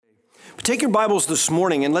Take your Bibles this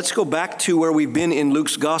morning and let's go back to where we've been in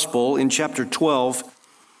Luke's Gospel in chapter 12.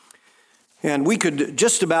 And we could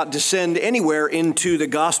just about descend anywhere into the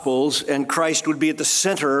Gospels and Christ would be at the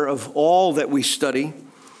center of all that we study.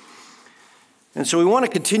 And so we want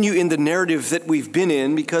to continue in the narrative that we've been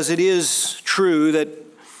in because it is true that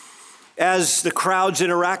as the crowds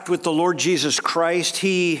interact with the Lord Jesus Christ,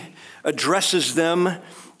 he addresses them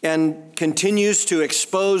and continues to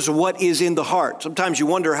expose what is in the heart. Sometimes you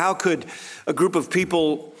wonder, how could a group of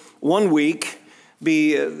people one week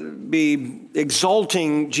be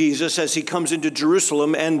exalting Jesus as he comes into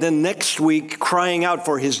Jerusalem and then next week crying out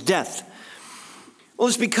for his death? Well,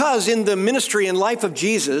 it's because in the ministry and life of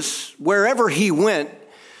Jesus, wherever he went,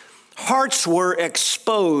 hearts were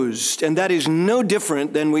exposed, and that is no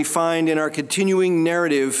different than we find in our continuing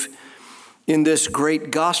narrative in this great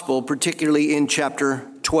gospel, particularly in chapter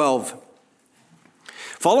 12.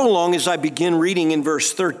 Follow along as I begin reading in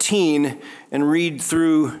verse 13 and read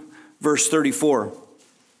through verse 34.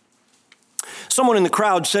 Someone in the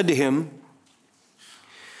crowd said to him,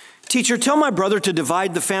 "Teacher, tell my brother to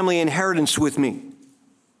divide the family inheritance with me."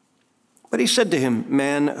 But he said to him,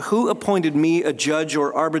 "Man, who appointed me a judge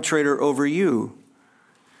or arbitrator over you?"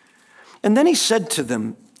 And then he said to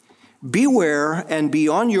them, "Beware and be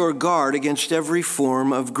on your guard against every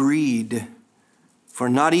form of greed. For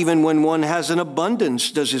not even when one has an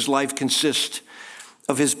abundance does his life consist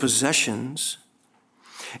of his possessions."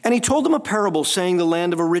 And he told them a parable, saying the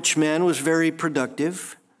land of a rich man was very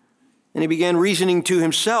productive. And he began reasoning to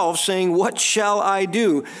himself, saying, "What shall I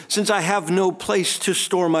do, since I have no place to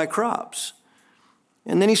store my crops?"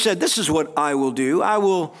 And then he said, "This is what I will do. I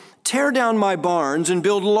will tear down my barns and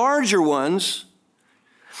build larger ones,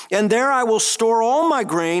 and there I will store all my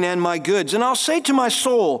grain and my goods. And I'll say to my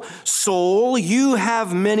soul, 'Soul, you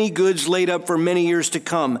have many goods laid up for many years to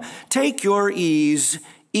come. Take your ease,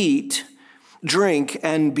 eat, drink,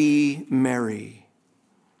 and be merry.'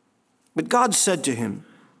 But God said to him,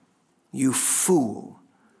 'You fool,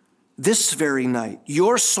 this very night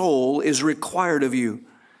your soul is required of you.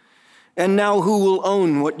 And now who will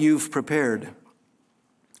own what you've prepared?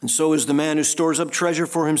 And so is the man who stores up treasure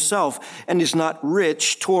for himself and is not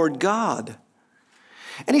rich toward God.'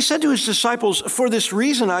 And he said to his disciples, 'For this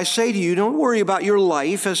reason I say to you, don't worry about your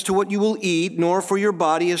life as to what you will eat, nor for your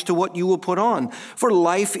body as to what you will put on. For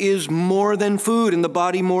life is more than food, and the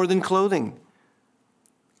body more than clothing.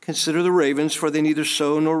 Consider the ravens, for they neither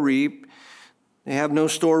sow nor reap. They have no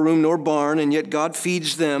storeroom nor barn, and yet God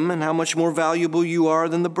feeds them. And how much more valuable you are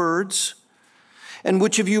than the birds? And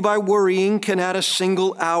which of you by worrying can add a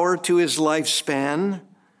single hour to his lifespan?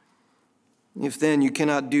 If then you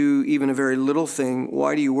cannot do even a very little thing,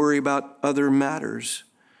 why do you worry about other matters?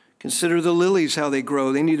 Consider the lilies, how they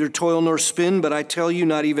grow. They neither toil nor spin, but I tell you,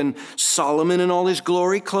 not even Solomon in all his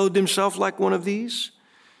glory clothed himself like one of these.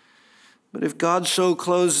 But if God so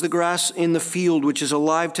clothes the grass in the field, which is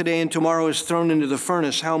alive today and tomorrow is thrown into the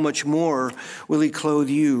furnace, how much more will he clothe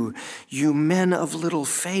you, you men of little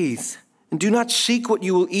faith? And do not seek what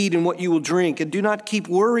you will eat and what you will drink, and do not keep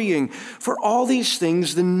worrying, for all these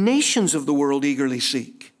things the nations of the world eagerly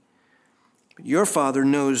seek. But your Father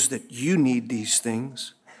knows that you need these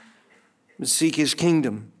things. But seek his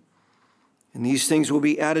kingdom, and these things will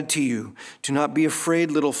be added to you. Do not be afraid,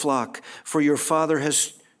 little flock, for your Father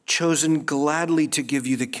has chosen gladly to give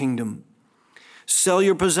you the kingdom. Sell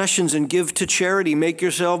your possessions and give to charity. Make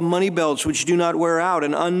yourself money belts which do not wear out,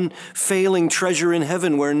 an unfailing treasure in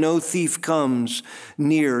heaven where no thief comes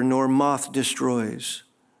near nor moth destroys.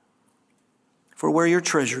 For where your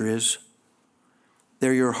treasure is,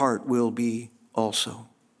 there your heart will be also."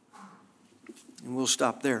 And we'll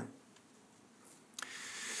stop there.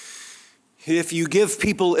 If you give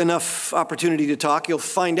people enough opportunity to talk, you'll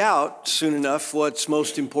find out soon enough what's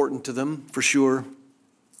most important to them, for sure.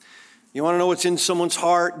 You want to know what's in someone's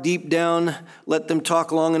heart deep down? Let them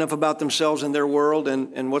talk long enough about themselves and their world,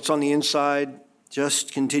 and what's on the inside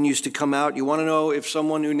just continues to come out. You want to know if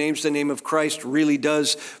someone who names the name of Christ really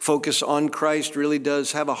does focus on Christ, really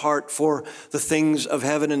does have a heart for the things of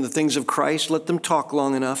heaven and the things of Christ? Let them talk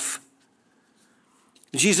long enough.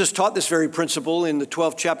 Jesus taught this very principle in the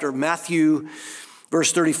 12th chapter of Matthew,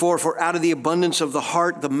 verse 34, "For out of the abundance of the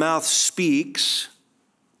heart the mouth speaks."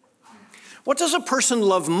 What does a person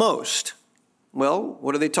love most? Well,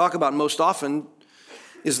 what do they talk about most often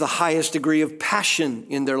is the highest degree of passion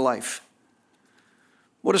in their life.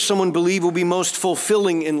 What does someone believe will be most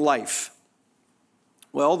fulfilling in life?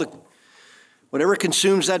 Well, whatever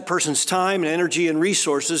consumes that person's time and energy and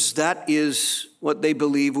resources, that is what they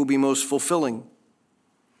believe will be most fulfilling.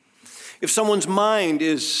 If someone's mind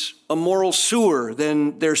is a moral sewer,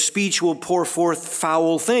 then their speech will pour forth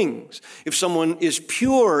foul things. If someone is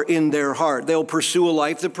pure in their heart, they'll pursue a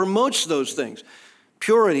life that promotes those things.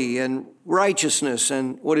 Purity and righteousness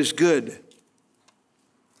and what is good.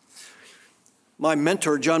 My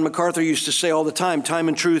mentor, John MacArthur, used to say all the time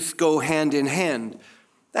and truth go hand in hand.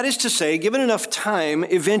 That is to say, given enough time,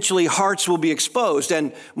 eventually hearts will be exposed,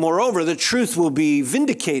 and moreover, the truth will be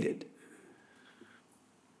vindicated.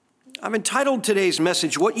 I've entitled today's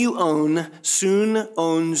message, What You Own Soon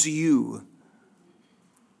Owns You.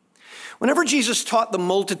 Whenever Jesus taught the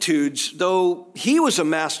multitudes, though he was a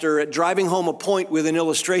master at driving home a point with an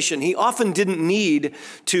illustration, he often didn't need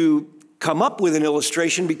to come up with an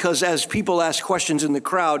illustration because as people asked questions in the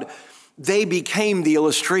crowd, they became the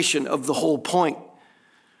illustration of the whole point.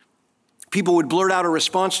 People would blurt out a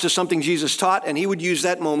response to something Jesus taught, and he would use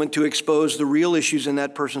that moment to expose the real issues in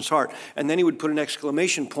that person's heart. And then he would put an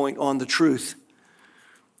exclamation point on the truth.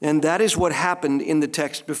 And that is what happened in the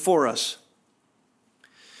text before us.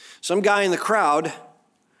 Some guy in the crowd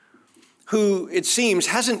who, it seems,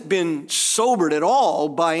 hasn't been sobered at all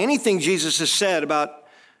by anything Jesus has said about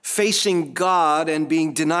facing God and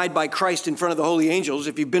being denied by Christ in front of the holy angels.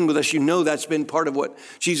 If you've been with us, you know that's been part of what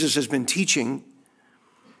Jesus has been teaching.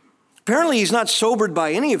 Apparently, he's not sobered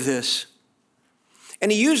by any of this.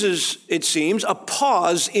 And he uses, it seems, a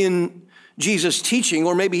pause in Jesus' teaching,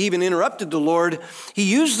 or maybe he even interrupted the Lord. He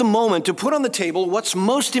used the moment to put on the table what's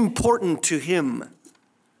most important to him.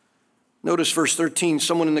 Notice verse 13,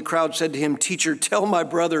 someone in the crowd said to him, "Teacher, tell my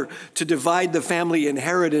brother to divide the family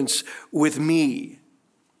inheritance with me."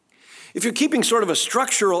 If you're keeping sort of a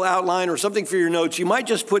structural outline or something for your notes, you might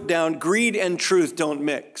just put down, greed and truth don't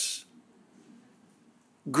mix.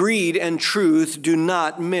 Greed and truth do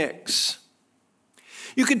not mix.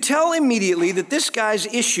 You could tell immediately that this guy's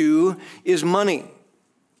issue is money.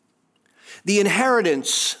 The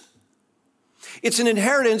inheritance. It's an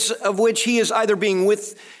inheritance of which he is either being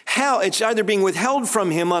withheld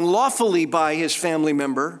from him unlawfully by his family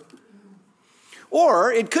member,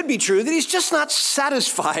 or it could be true that he's just not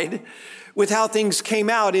satisfied with how things came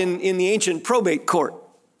out in the ancient probate court.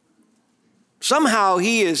 Somehow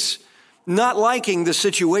he is not liking the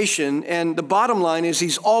situation, and the bottom line is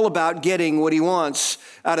he's all about getting what he wants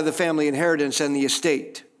out of the family inheritance and the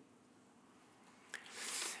estate.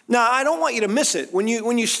 Now, I don't want you to miss it. When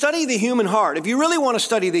you study the human heart, if you really want to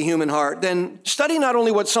study the human heart, then study not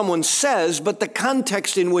only what someone says, but the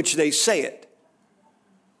context in which they say it.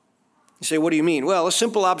 You say, what do you mean? Well, a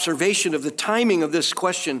simple observation of the timing of this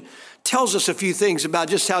question tells us a few things about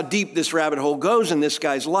just how deep this rabbit hole goes in this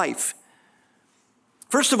guy's life.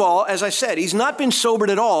 First of all, as I said, he's not been sobered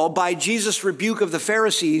at all by Jesus' rebuke of the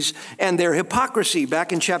Pharisees and their hypocrisy.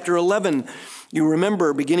 Back in chapter 11, you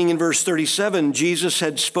remember, beginning in verse 37, Jesus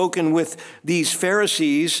had spoken with these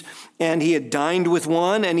Pharisees, and he had dined with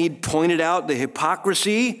one, and he'd pointed out the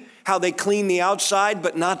hypocrisy, how they clean the outside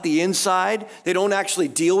but not the inside. They don't actually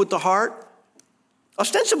deal with the heart.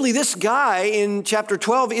 Ostensibly, this guy in chapter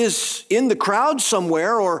 12 is in the crowd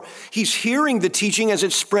somewhere, or he's hearing the teaching as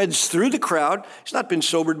it spreads through the crowd. He's not been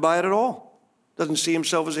sobered by it at all. Doesn't see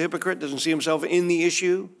himself as a hypocrite, doesn't see himself in the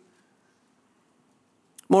issue.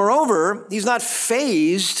 Moreover, he's not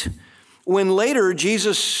fazed when later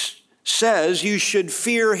Jesus says you should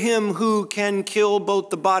fear him who can kill both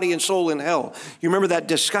the body and soul in hell. You remember that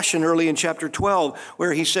discussion early in chapter 12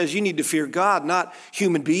 where he says you need to fear God, not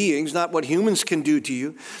human beings, not what humans can do to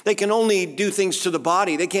you. They can only do things to the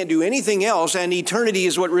body. They can't do anything else, and eternity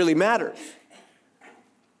is what really matters.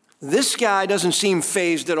 This guy doesn't seem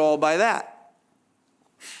fazed at all by that.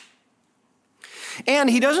 And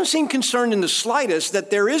he doesn't seem concerned in the slightest that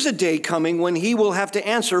there is a day coming when he will have to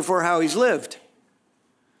answer for how he's lived.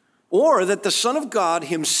 Or that the Son of God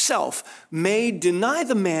himself may deny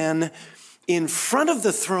the man in front of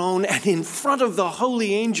the throne and in front of the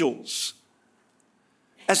holy angels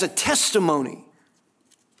as a testimony.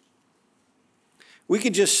 We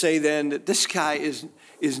could just say then that this guy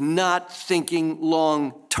is not thinking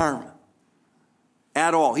long term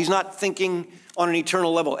at all. He's not thinking on an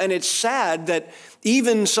eternal level. And it's sad that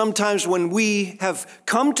even sometimes when we have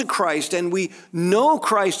come to Christ and we know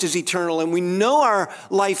Christ is eternal and we know our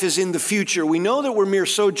life is in the future, we know that we're mere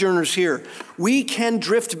sojourners here, we can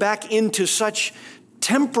drift back into such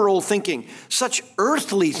temporal thinking, such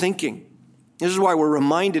earthly thinking. This is why we're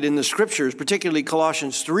reminded in the scriptures, particularly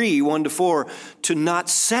Colossians 3, 1-4, to not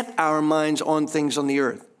set our minds on things on the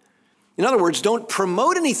earth. In other words, don't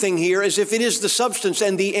promote anything here as if it is the substance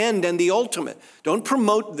and the end and the ultimate. Don't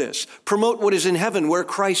promote this. Promote what is in heaven where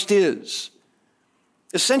Christ is.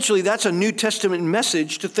 Essentially, that's a New Testament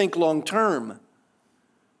message to think long term,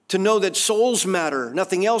 to know that souls matter,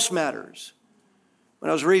 nothing else matters. When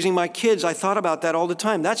I was raising my kids, I thought about that all the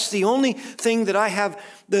time. That's the only thing that I have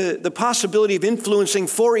the possibility of influencing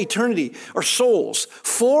for eternity, are souls.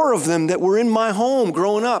 4 of them that were in my home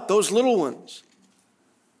growing up, those little ones.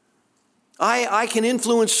 I can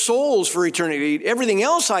influence souls for eternity. Everything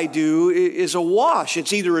else I do is a wash.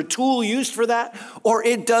 It's either a tool used for that or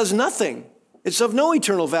it does nothing. It's of no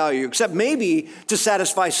eternal value, except maybe to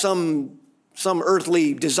satisfy some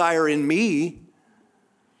earthly desire in me.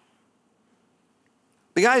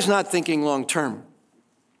 The guy's not thinking long term.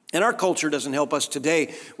 And our culture doesn't help us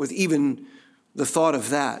today with even the thought of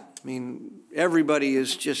that. I mean, everybody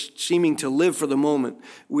is just seeming to live for the moment.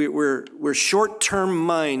 We're short-term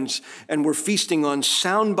minds, and we're feasting on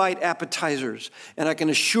soundbite appetizers. And I can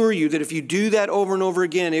assure you that if you do that over and over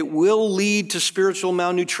again, it will lead to spiritual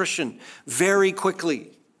malnutrition very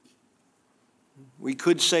quickly. We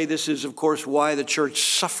could say this is, of course, why the church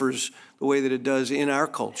suffers the way that it does in our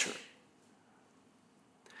culture.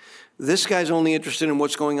 This guy's only interested in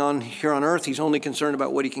what's going on here on earth. He's only concerned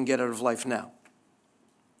about what he can get out of life now.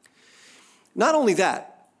 Not only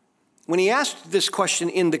that, when he asked this question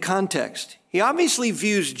in the context, he obviously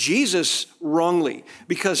views Jesus wrongly,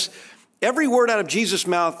 because every word out of Jesus'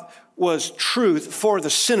 mouth was truth for the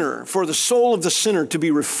sinner, for the soul of the sinner to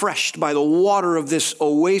be refreshed by the water of this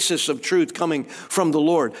oasis of truth coming from the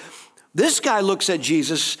Lord. This guy looks at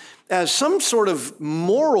Jesus as some sort of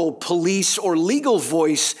moral police or legal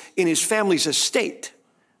voice in his family's estate.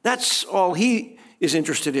 That's all he is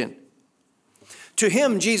interested in. To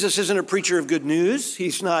him, Jesus isn't a preacher of good news.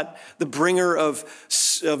 He's not the bringer of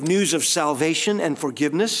news of salvation and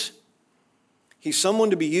forgiveness. He's someone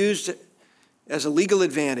to be used as a legal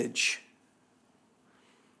advantage.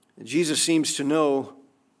 And Jesus seems to know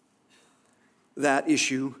that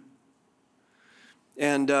issue.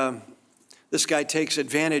 And this guy takes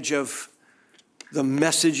advantage of the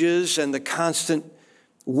messages and the constant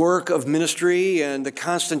work of ministry and the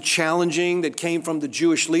constant challenging that came from the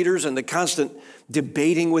Jewish leaders and the constant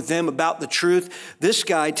debating with them about the truth. This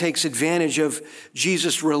guy takes advantage of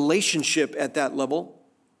Jesus' relationship at that level.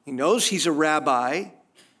 He knows he's a rabbi.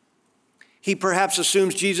 He perhaps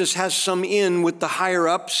assumes Jesus has some in with the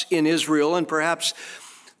higher-ups in Israel, and perhaps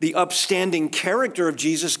the upstanding character of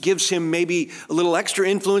Jesus gives him maybe a little extra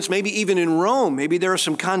influence, maybe even in Rome. Maybe there are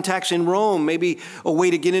some contacts in Rome, maybe a way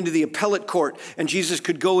to get into the appellate court. And Jesus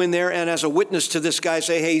could go in there and as a witness to this guy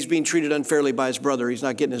say, hey, he's being treated unfairly by his brother. He's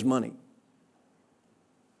not getting his money.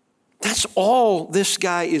 That's all this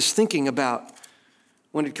guy is thinking about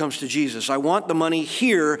when it comes to Jesus. I want the money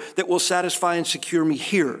here that will satisfy and secure me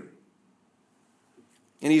here.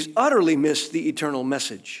 And he's utterly missed the eternal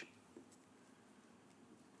message.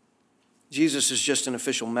 Jesus is just an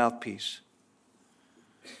official mouthpiece.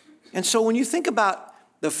 And so when you think about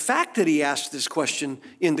the fact that he asked this question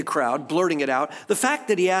in the crowd, blurting it out, the fact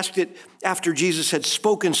that he asked it after Jesus had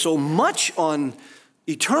spoken so much on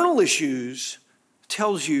eternal issues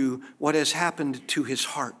tells you what has happened to his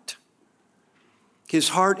heart. His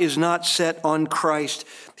heart is not set on Christ.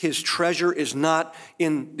 His treasure is not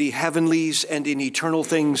in the heavenlies and in eternal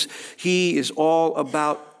things. He is all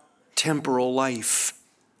about temporal life.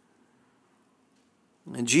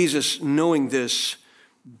 And Jesus, knowing this,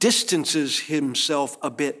 distances himself a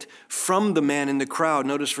bit from the man in the crowd.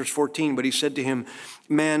 Notice verse 14, but he said to him,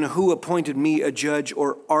 man, who appointed me a judge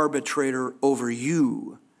or arbitrator over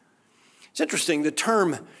you? It's interesting, the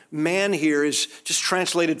term man here is just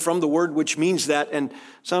translated from the word which means that, and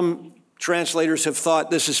some translators have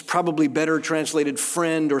thought this is probably better translated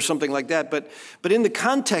friend or something like that, but in the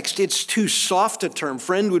context, it's too soft a term.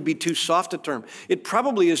 Friend would be too soft a term. It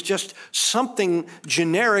probably is just something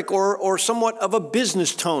generic or somewhat of a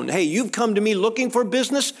business tone. Hey, you've come to me looking for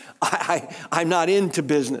business? I'm not into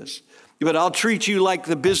business, but I'll treat you like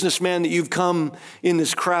the businessman that you've come in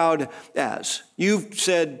this crowd as. You've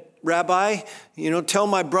said, Rabbi, tell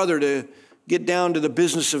my brother to get down to the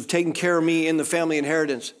business of taking care of me in the family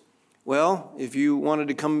inheritance. Well, if you wanted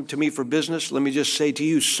to come to me for business, let me just say to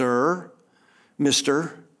you, sir,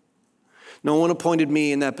 mister, no one appointed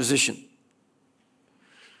me in that position.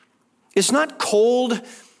 It's not cold,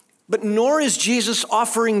 but nor is Jesus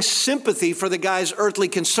offering sympathy for the guy's earthly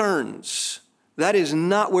concerns. That is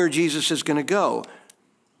not where Jesus is going to go.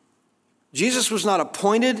 Jesus was not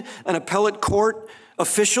appointed an appellate court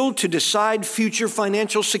official to decide future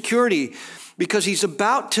financial security, because he's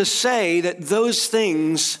about to say that those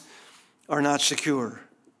things are not secure.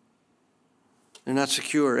 They're not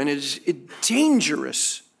secure. And it's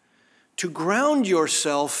dangerous to ground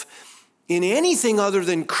yourself in anything other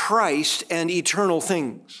than Christ and eternal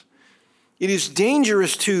things. It is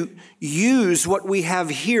dangerous to use what we have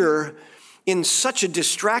here in such a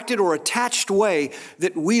distracted or attached way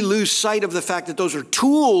that we lose sight of the fact that those are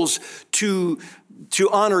tools to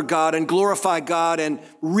honor God and glorify God and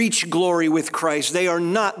reach glory with Christ. They are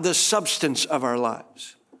not the substance of our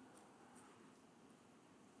lives.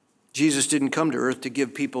 Jesus didn't come to earth to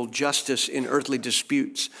give people justice in earthly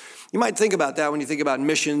disputes. You might think about that when you think about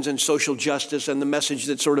missions and social justice and the message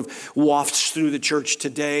that sort of wafts through the church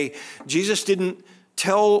today. Jesus didn't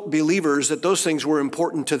tell believers that those things were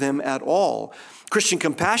important to them at all. Christian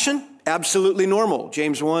compassion, absolutely normal.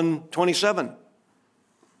 James 1:27.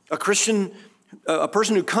 A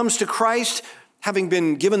person who comes to Christ, having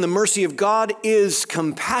been given the mercy of God, is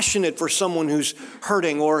compassionate for someone who's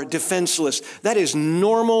hurting or defenseless. That is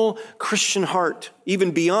normal Christian heart,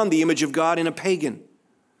 even beyond the image of God in a pagan.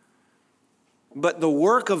 But the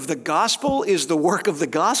work of the gospel is the work of the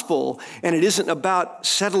gospel, and it isn't about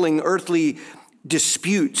settling earthly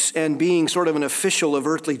disputes and being sort of an official of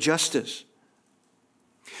earthly justice.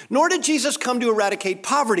 Nor did Jesus come to eradicate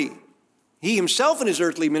poverty. He himself in his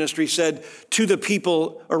earthly ministry said to the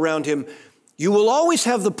people around him, "You will always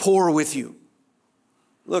have the poor with you."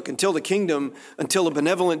 Look, until a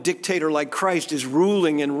benevolent dictator like Christ is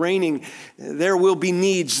ruling and reigning, there will be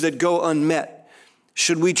needs that go unmet.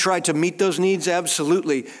 Should we try to meet those needs?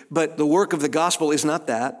 Absolutely. But the work of the gospel is not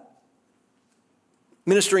that.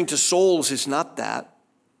 Ministering to souls is not that.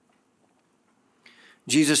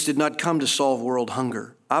 Jesus did not come to solve world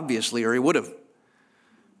hunger, obviously, or he would have.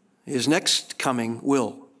 His next coming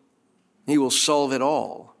will. He will solve it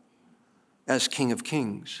all as King of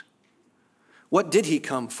Kings. What did he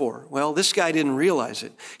come for? Well, this guy didn't realize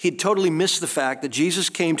it. He'd totally missed the fact that Jesus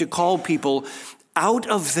came to call people out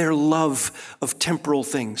of their love of temporal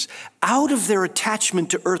things, out of their attachment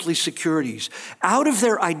to earthly securities, out of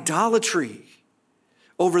their idolatry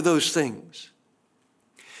over those things.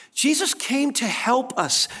 Jesus came to help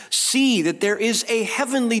us see that there is a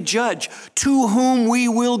heavenly judge to whom we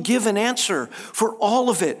will give an answer for all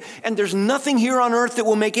of it. And there's nothing here on earth that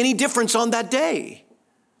will make any difference on that day.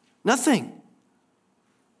 Nothing.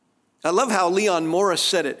 I love how Leon Morris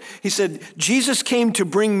said it. He said, Jesus came to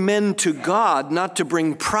bring men to God, not to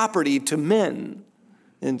bring property to men.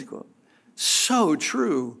 End quote. So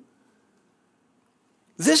true.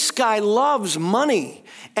 This guy loves money,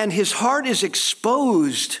 and his heart is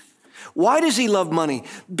exposed. Why does he love money?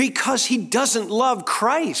 Because he doesn't love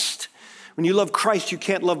Christ. When you love Christ, you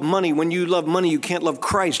can't love money. When you love money, you can't love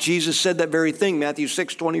Christ. Jesus said that very thing, Matthew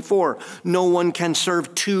 6:24. No one can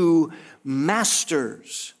serve two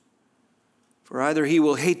masters. For either he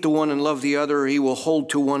will hate the one and love the other, or he will hold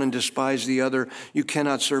to one and despise the other. You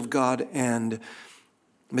cannot serve God and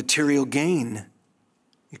material gain.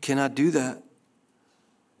 You cannot do that.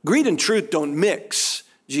 Greed and truth don't mix,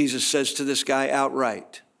 Jesus says to this guy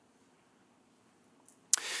outright.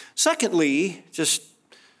 Secondly, just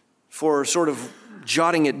for sort of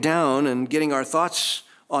jotting it down and getting our thoughts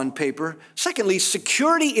on paper, secondly,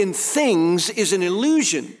 security in things is an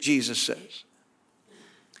illusion, Jesus says.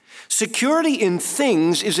 Security in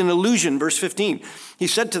things is an illusion. Verse 15, he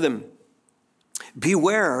said to them,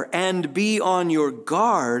 beware and be on your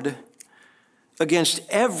guard against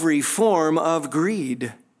every form of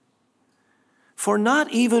greed. For not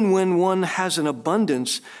even when one has an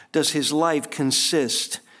abundance does his life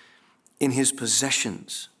consist in his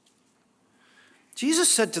possessions. Jesus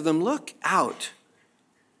said to them, look out.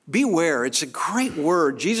 Beware. It's a great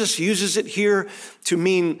word. Jesus uses it here to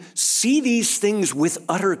mean see these things with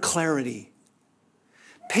utter clarity.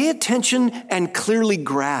 Pay attention and clearly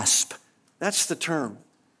grasp. That's the term.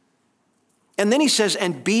 And then he says,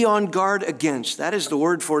 and be on guard against. That is the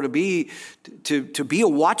word for to be a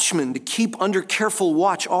watchman, to keep under careful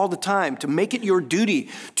watch all the time, to make it your duty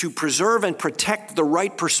to preserve and protect the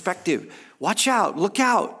right perspective. Watch out, look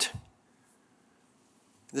out.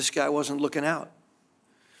 This guy wasn't looking out.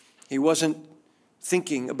 He wasn't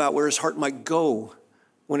thinking about where his heart might go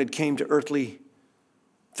when it came to earthly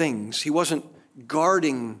things. He wasn't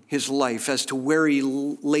guarding his life as to where he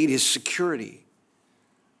laid his security.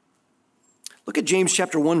 Look at James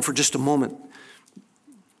chapter 1 for just a moment.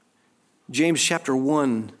 James chapter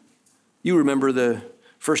 1, you remember the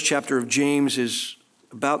first chapter of James is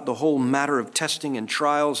about the whole matter of testing and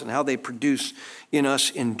trials and how they produce in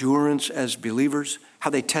us endurance as believers, how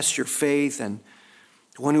they test your faith, and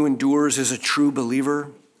the one who endures is a true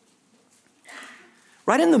believer.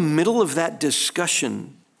 Right in the middle of that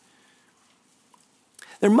discussion,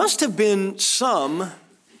 there must have been some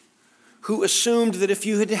who assumed that if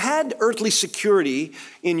you had had earthly security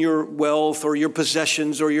in your wealth or your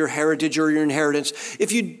possessions or your heritage or your inheritance,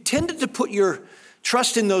 if you tended to put your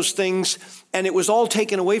trust in those things, and it was all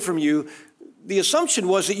taken away from you, the assumption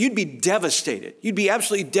was that you'd be devastated. You'd be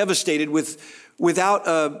absolutely devastated without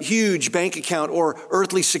a huge bank account or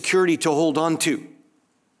earthly security to hold on to.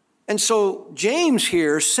 And so James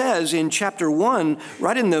here says in chapter 1,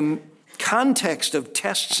 right in the context of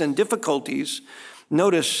tests and difficulties,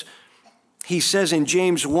 notice he says in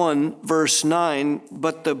James 1, verse 9,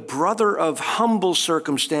 but the brother of humble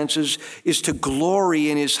circumstances is to glory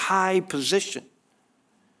in his high position.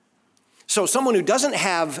 So someone who doesn't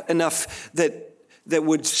have enough that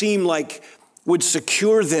would seem like would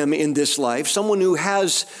secure them in this life, someone who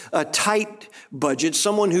has a tight budget,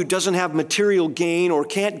 someone who doesn't have material gain or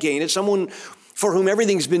can't gain it, someone for whom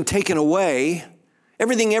everything's been taken away,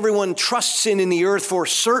 everything everyone trusts in the earth for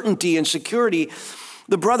certainty and security,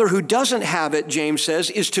 the brother who doesn't have it, James says,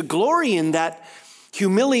 is to glory in that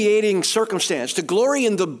humiliating circumstance, to glory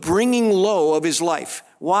in the bringing low of his life.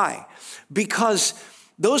 Why? Because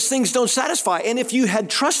those things don't satisfy. And if you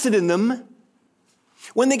had trusted in them,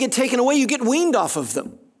 when they get taken away, you get weaned off of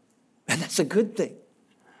them. And that's a good thing.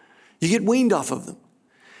 You get weaned off of them.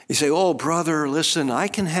 You say, oh, brother, listen, I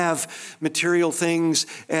can have material things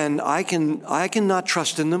and I can not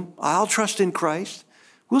trust in them. I'll trust in Christ.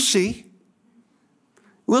 We'll see.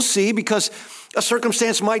 We'll see, because a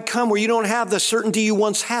circumstance might come where you don't have the certainty you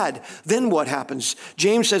once had. Then what happens?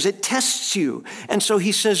 James says it tests you. And so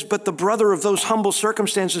he says, but the brother of those humble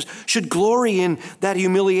circumstances should glory in that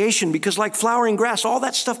humiliation, because like flowering grass, all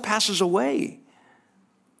that stuff passes away.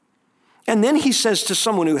 And then he says to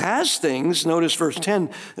someone who has things, notice verse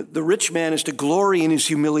 10, the rich man is to glory in his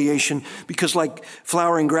humiliation, because like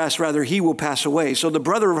flowering grass, rather, he will pass away. So the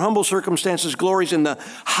brother of humble circumstances glories in the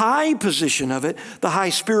high position of it, the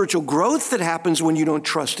high spiritual growth that happens when you don't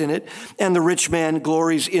trust in it. And the rich man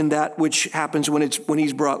glories in that which happens when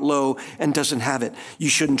he's brought low and doesn't have it. You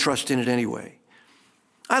shouldn't trust in it anyway.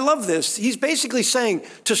 I love this. He's basically saying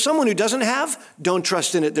to someone who doesn't have, don't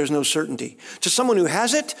trust in it, there's no certainty. To someone who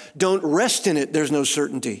has it, don't rest in it, there's no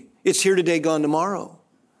certainty. It's here today, gone tomorrow.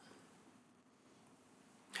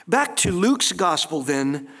 Back to Luke's gospel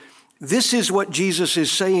then, this is what Jesus is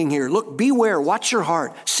saying here. Look, beware, watch your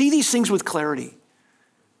heart. See these things with clarity.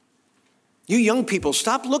 You young people,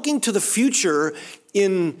 stop looking to the future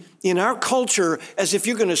in our culture as if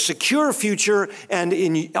you're going to secure a future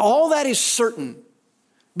and all that is certain.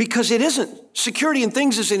 Because it isn't. Security in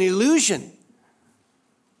things is an illusion.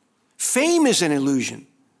 Fame is an illusion.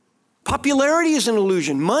 Popularity is an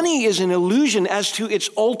illusion. Money is an illusion as to its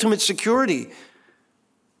ultimate security.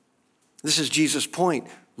 This is Jesus' point.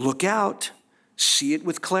 Look out. See it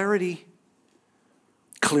with clarity.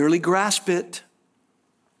 Clearly grasp it.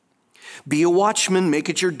 Be a watchman. Make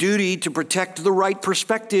it your duty to protect the right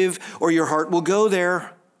perspective, or your heart will go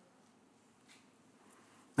there.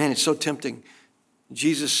 Man, it's so tempting.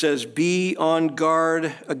 Jesus says, be on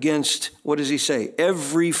guard against, what does he say?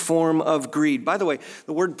 Every form of greed. By the way,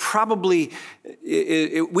 the word probably,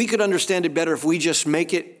 we could understand it better if we just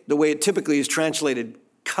make it the way it typically is translated,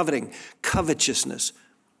 coveting, covetousness.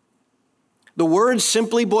 The word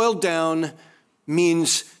simply boiled down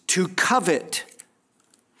means to covet.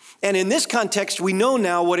 And in this context, we know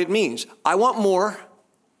now what it means. I want more,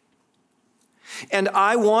 and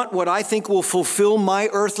I want what I think will fulfill my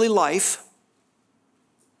earthly life.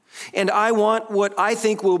 And I want what I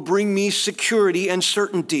think will bring me security and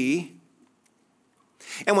certainty.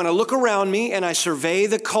 And when I look around me and I survey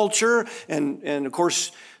the culture, and of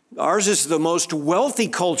course, ours is the most wealthy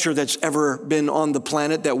culture that's ever been on the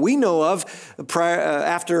planet that we know of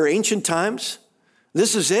after ancient times.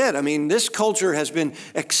 This is it. I mean, this culture has been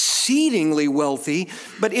exceedingly wealthy,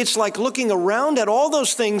 but it's like looking around at all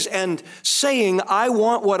those things and saying, I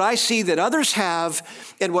want what I see that others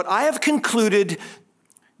have, and what I have concluded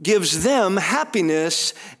gives them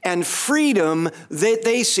happiness and freedom that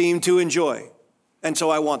they seem to enjoy. And so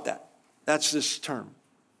I want that. That's this term.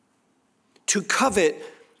 To covet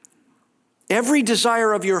every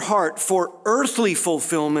desire of your heart for earthly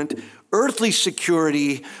fulfillment, earthly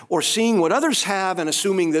security, or seeing what others have and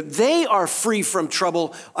assuming that they are free from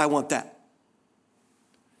trouble, I want that.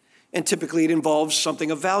 And typically it involves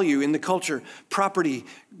something of value in the culture, property,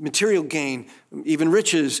 material gain, even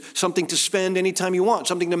riches, something to spend anytime you want,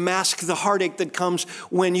 something to mask the heartache that comes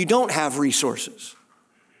when you don't have resources.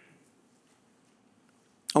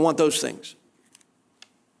 I want those things.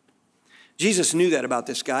 Jesus knew that about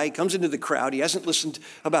this guy. He comes into the crowd. He hasn't listened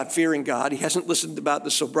about fearing God. He hasn't listened about the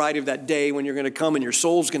sobriety of that day when you're going to come and your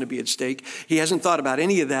soul's going to be at stake. He hasn't thought about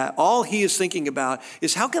any of that. All he is thinking about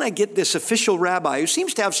is, how can I get this official rabbi who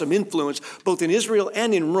seems to have some influence both in Israel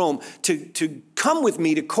and in Rome to come with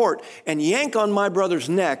me to court and yank on my brother's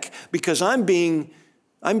neck because I'm being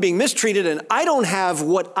mistreated and I don't have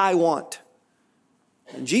what I want.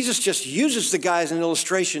 And Jesus just uses the guy as an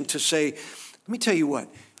illustration to say, let me tell you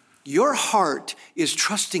what. Your heart is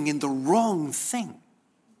trusting in the wrong thing.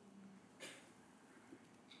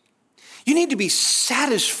 You need to be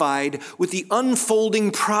satisfied with the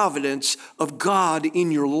unfolding providence of God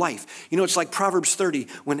in your life. You know, it's like Proverbs 30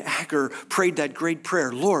 when Hagar prayed that great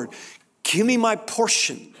prayer, Lord, give me my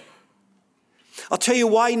portion. I'll tell you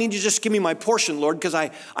why you need to just give me my portion, Lord, because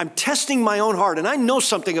I'm testing my own heart, and I know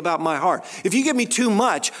something about my heart. If you give me too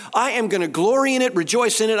much, I am going to glory in it,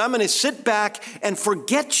 rejoice in it. I'm going to sit back and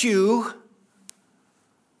forget you.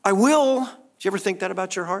 I will. Do you ever think that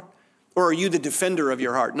about your heart? Or are you the defender of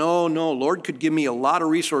your heart? No, Lord could give me a lot of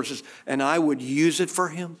resources, and I would use it for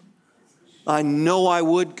him. I know I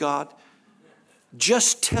would, God.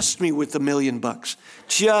 Just test me with $1 million.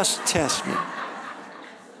 Just test me.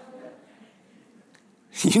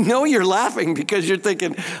 You know you're laughing because you're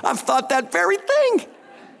thinking, I've thought that very thing.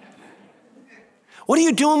 What are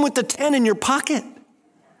you doing with the 10 in your pocket?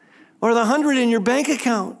 Or the 100 in your bank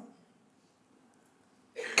account?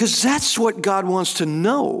 Because that's what God wants to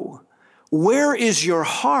know. Where is your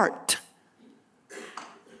heart?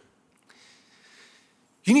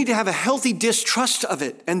 You need to have a healthy distrust of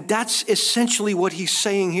it. And that's essentially what he's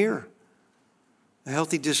saying here. A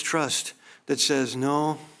healthy distrust that says,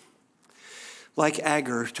 no, like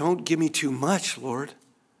Agar, don't give me too much, Lord,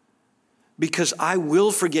 because I will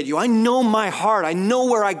forget you. I know my heart. I know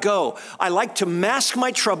where I go. I like to mask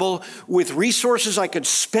my trouble with resources I could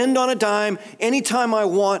spend on a dime anytime I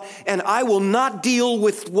want, and I will not deal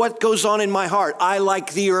with what goes on in my heart. I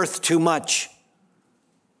like the earth too much.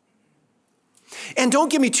 And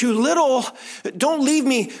don't give me too little. Don't leave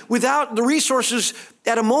me without the resources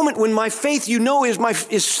at a moment when my faith,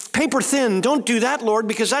 is paper thin. Don't do that, Lord,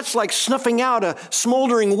 because that's like snuffing out a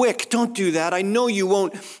smoldering wick. Don't do that. I know you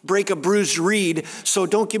won't break a bruised reed, so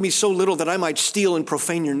don't give me so little that I might steal and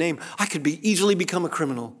profane your name. I could easily become a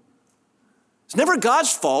criminal. It's never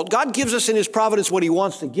God's fault. God gives us in his providence what he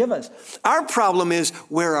wants to give us. Our problem is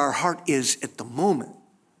where our heart is at the moment.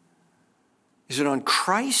 Is it on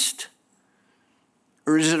Christ?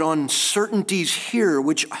 Or is it on certainties here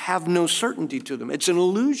which have no certainty to them? It's an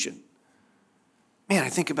illusion. Man, I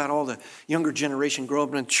think about all the younger generation growing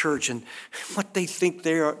up in church and what they think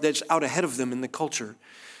that's out ahead of them in the culture.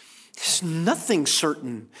 There's nothing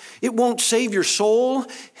certain. It won't save your soul.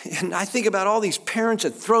 And I think about all these parents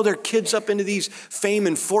that throw their kids up into these fame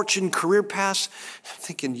and fortune career paths. I'm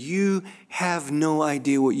thinking, you have no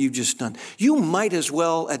idea what you've just done. You might as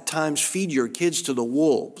well at times feed your kids to the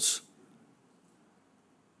wolves.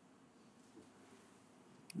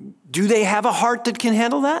 Do they have a heart that can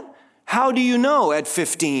handle that? How do you know at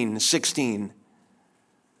 15, 16?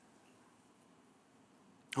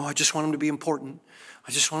 Oh, I just want them to be important.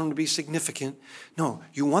 I just want them to be significant. No,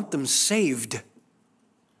 you want them saved,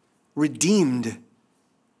 redeemed.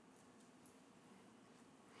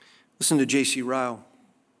 Listen to J.C. Ryle.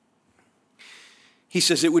 He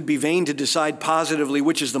says it would be vain to decide positively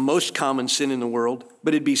which is the most common sin in the world,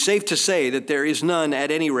 but it'd be safe to say that there is none, at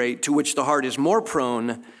any rate, to which the heart is more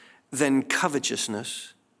prone than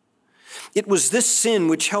covetousness. It was this sin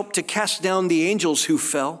which helped to cast down the angels who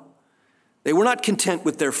fell. They were not content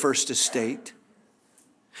with their first estate.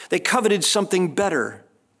 They coveted something better.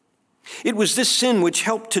 It was this sin which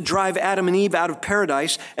helped to drive Adam and Eve out of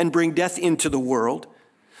paradise and bring death into the world.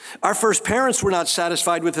 Our first parents were not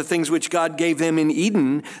satisfied with the things which God gave them in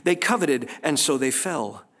Eden. They coveted, and so they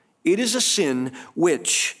fell. It is a sin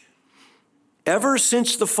which, ever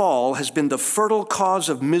since the fall, has been the fertile cause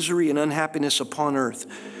of misery and unhappiness upon earth.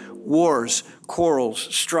 Wars,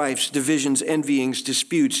 quarrels, strifes, divisions, envyings,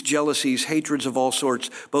 disputes, jealousies, hatreds of all sorts,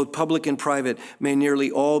 both public and private, may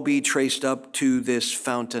nearly all be traced up to this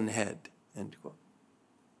fountainhead. End quote.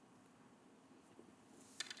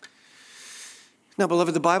 Now,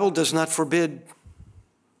 beloved, the Bible does not forbid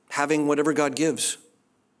having whatever God gives.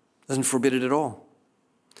 It doesn't forbid it at all.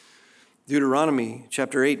 Deuteronomy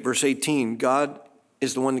chapter 8, verse 18, God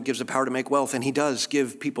is the one that gives the power to make wealth, and he does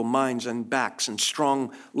give people minds and backs and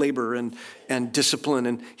strong labor and discipline,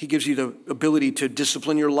 and he gives you the ability to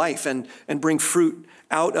discipline your life and bring fruit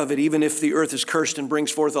out of it, even if the earth is cursed and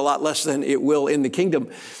brings forth a lot less than it will in the kingdom.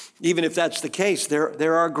 Even if that's the case,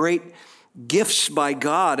 there are great gifts by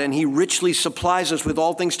God, and he richly supplies us with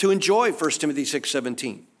all things to enjoy, 1 Timothy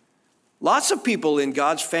 6:17. Lots of people in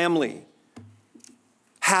God's family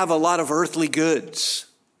have a lot of earthly goods.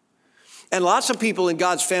 And lots of people in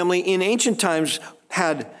God's family in ancient times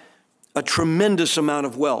had a tremendous amount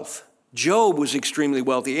of wealth. Job was extremely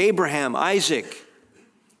wealthy. Abraham, Isaac,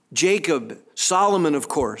 Jacob, Solomon, of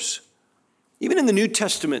course. Even in the New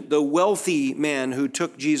Testament, the wealthy man who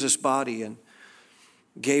took Jesus' body and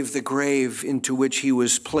gave the grave into which he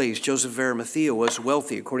was placed, Joseph of Arimathea, was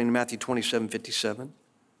wealthy, according to Matthew 27:57.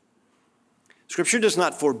 Scripture does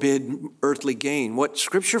not forbid earthly gain. What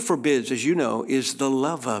Scripture forbids, as you know, is the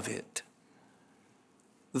love of it.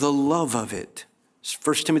 The love of it.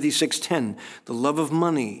 1 Timothy 6:10, the love of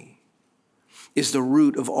money is the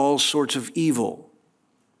root of all sorts of evil.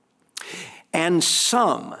 And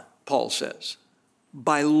some, Paul says,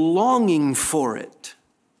 by longing for it,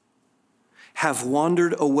 have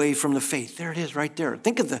wandered away from the faith. There it is right there.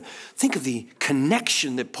 Think of the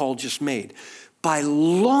connection that Paul just made. By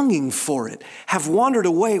longing for it, have wandered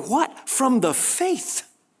away, what? From the faith.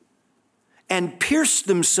 And pierced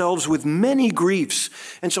themselves with many griefs.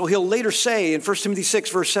 And so he'll later say in 1 Timothy 6,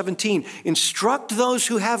 verse 17, instruct those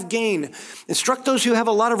who have gain. Instruct those who have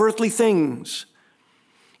a lot of earthly things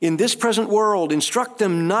in this present world. Instruct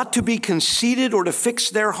them not to be conceited or to fix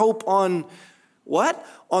their hope on what?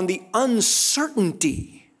 On the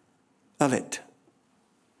uncertainty of it.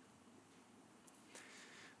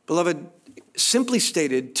 Beloved, simply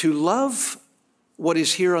stated, to love what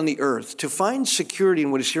is here on the earth, to find security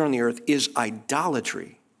in what is here on the earth, is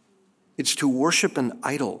idolatry. It's to worship an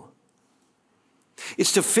idol.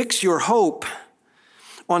 It's to fix your hope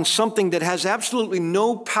on something that has absolutely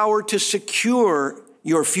no power to secure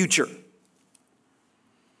your future.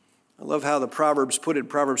 I love how the Proverbs put it,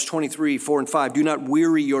 Proverbs 23, 4 and 5. Do not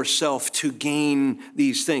weary yourself to gain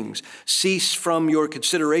these things. Cease from your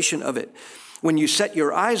consideration of it. When you set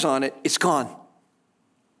your eyes on it, it's gone.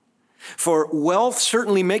 For wealth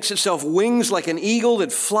certainly makes itself wings like an eagle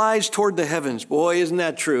that flies toward the heavens. Boy, isn't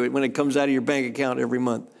that true when it comes out of your bank account every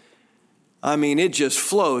month? I mean, it just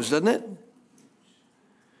flows, doesn't it?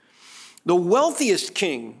 The wealthiest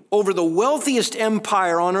king over the wealthiest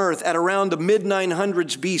empire on earth at around the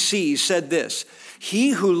mid-900s BC said this: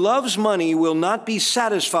 he who loves money will not be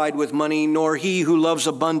satisfied with money, nor he who loves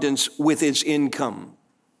abundance with its income.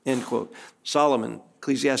 End quote. Solomon,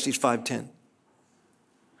 Ecclesiastes 5:10.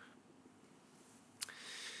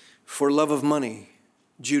 For love of money,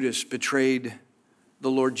 Judas betrayed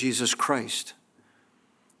the Lord Jesus Christ,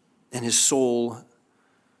 and his soul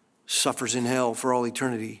suffers in hell for all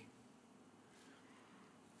eternity.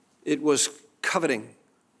 It was coveting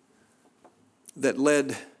that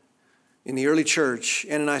led in the early church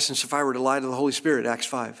Ananias and Sapphira to lie to the Holy Spirit, Acts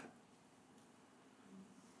 5.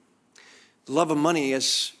 The love of money,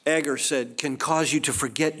 as Agur said, can cause you to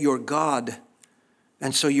forget your God,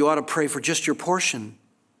 and so you ought to pray for just your portion.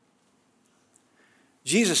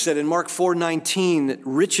 Jesus said in Mark 4:19 that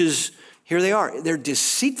riches, here they are, they're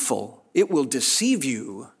deceitful. It will deceive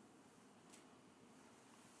you.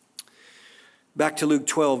 Back to Luke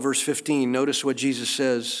 12, verse 15. Notice what Jesus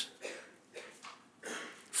says.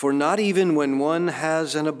 For not even when one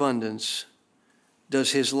has an abundance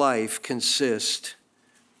does his life consist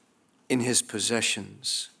in his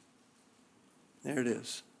possessions. There it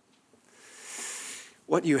is.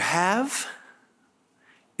 What you have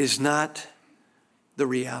is not the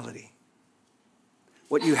reality.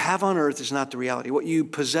 What you have on earth is not the reality. What you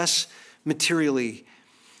possess materially,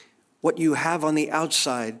 what you have on the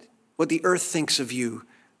outside, what the earth thinks of you,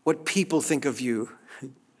 what people think of you,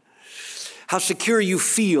 how secure you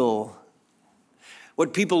feel,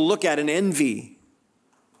 what people look at and envy,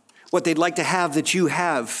 what they'd like to have that you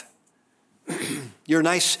have, your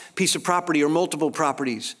nice piece of property or multiple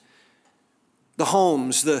properties, the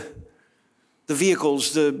homes, the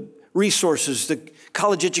vehicles, the resources, the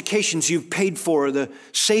college educations you've paid for, the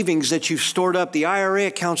savings that you've stored up, the IRA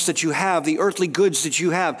accounts that you have, the earthly goods that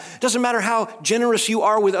you have. Doesn't matter how generous you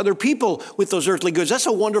are with other people with those earthly goods. That's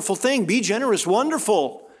a wonderful thing. Be generous.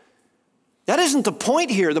 Wonderful. That isn't the point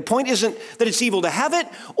here. The point isn't that it's evil to have it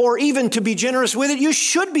or even to be generous with it. You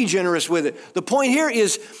should be generous with it. The point here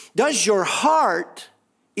is, does your heart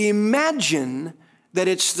imagine that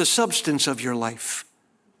it's the substance of your life?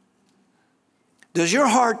 Does your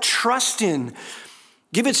heart trust in,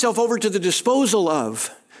 give itself over to the disposal of,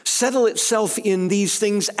 settle itself in these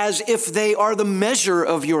things as if they are the measure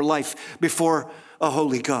of your life before a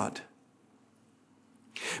holy God?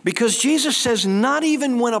 Because Jesus says not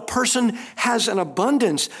even when a person has an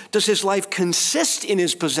abundance does his life consist in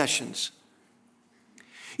his possessions.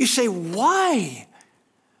 You say, why?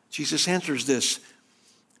 Jesus answers this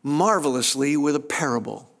marvelously with a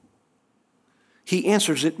parable. He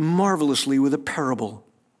answers it marvelously with a parable.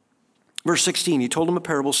 Verse 16, he told him a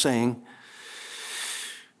parable saying,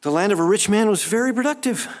 the land of a rich man was very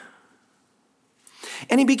productive.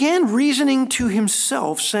 And he began reasoning to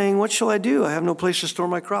himself, saying, what shall I do? I have no place to store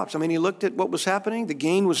my crops. I mean, he looked at what was happening. The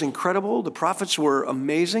gain was incredible. The profits were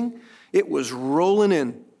amazing. It was rolling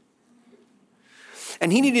in.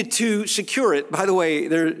 And he needed to secure it. By the way,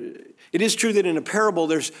 it is true that in a parable,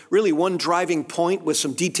 there's really one driving point with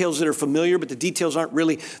some details that are familiar, but the details aren't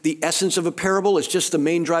really the essence of a parable. It's just the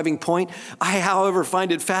main driving point. I, however,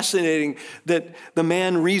 find it fascinating that the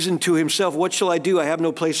man reasoned to himself, what shall I do? I have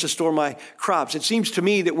no place to store my crops. It seems to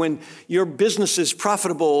me that when your business is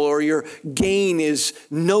profitable or your gain is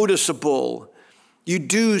noticeable, you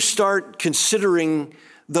do start considering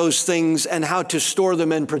those things and how to store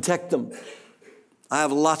them and protect them. I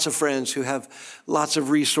have lots of friends who have lots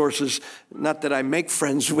of resources. Not that I make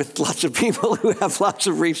friends with lots of people who have lots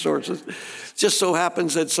of resources. Just so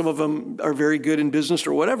happens that some of them are very good in business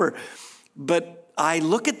or whatever. But I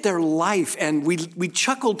look at their life and we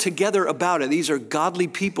chuckle together about it. These are godly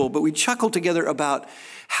people, but we chuckle together about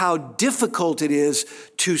how difficult it is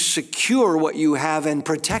to secure what you have and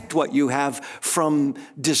protect what you have from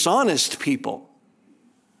dishonest people.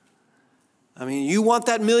 I mean, you want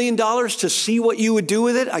that $1 million to see what you would do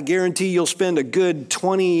with it? I guarantee you'll spend a good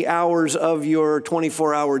 20 hours of your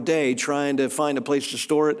 24-hour day trying to find a place to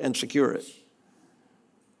store it and secure it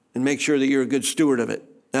and make sure that you're a good steward of it.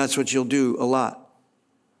 That's what you'll do a lot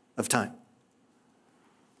of time.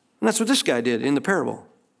 And that's what this guy did in the parable.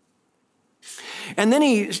 And then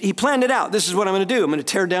he planned it out. This is what I'm going to do. I'm going to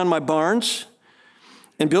tear down my barns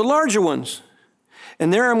and build larger ones.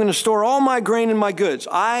 And there I'm going to store all my grain and my goods.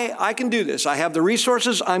 I can do this. I have the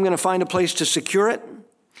resources. I'm going to find a place to secure it.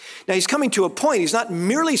 Now he's coming to a point. He's not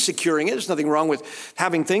merely securing it. There's nothing wrong with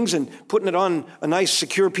having things and putting it on a nice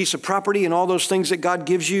secure piece of property and all those things that God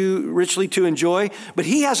gives you richly to enjoy. But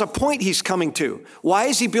he has a point he's coming to. Why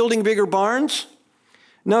is he building bigger barns?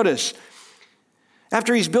 Notice,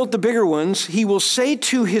 after he's built the bigger ones, he will say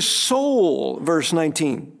to his soul, verse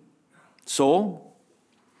 19, soul,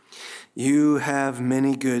 you have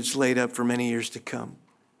many goods laid up for many years to come.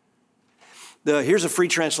 Here's a free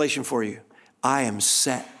translation for you. I am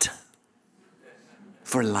set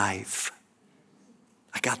for life.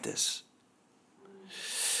 I got this.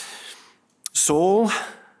 Soul,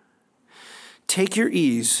 take your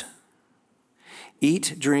ease,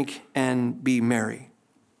 eat, drink, and be merry.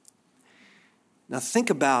 Now think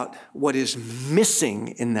about what is missing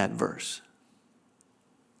in that verse.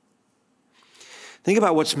 Think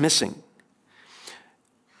about what's missing.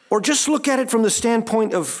 Or just look at it from the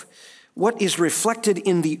standpoint of what is reflected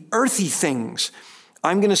in the earthy things.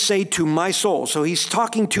 I'm going to say to my soul. So he's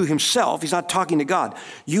talking to himself. He's not talking to God.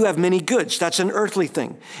 You have many goods. That's an earthly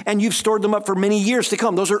thing. And you've stored them up for many years to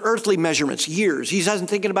come. Those are earthly measurements, years. He isn't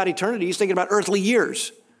thinking about eternity. He's thinking about earthly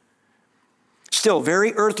years. Still,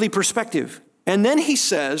 very earthly perspective. And then he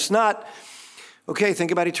says, not, okay,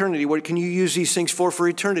 think about eternity. What can you use these things for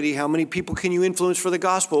eternity? How many people can you influence for the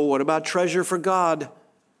gospel? What about treasure for God?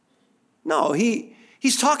 No,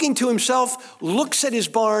 he's talking to himself, looks at his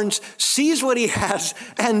barns, sees what he has,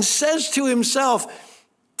 and says to himself,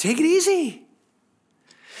 take it easy.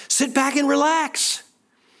 Sit back and relax.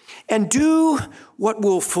 And do what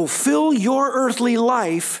will fulfill your earthly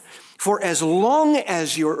life for as long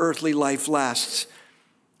as your earthly life lasts.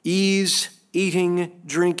 Ease, eating,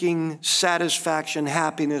 drinking, satisfaction,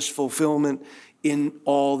 happiness, fulfillment in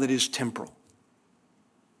all that is temporal.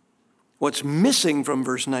 What's missing from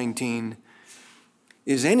verse 19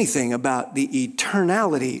 is anything about the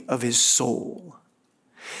eternality of his soul.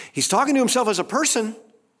 He's talking to himself as a person.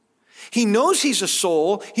 He knows he's a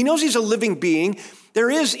soul. He knows he's a living being.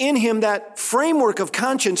 There is in him that framework of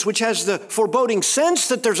conscience which has the foreboding sense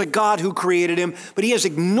that there's a God who created him, but he has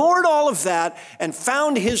ignored all of that and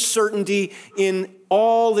found his certainty in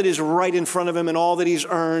all that is right in front of him and all that he's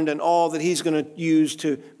earned and all that he's going to use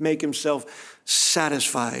to make himself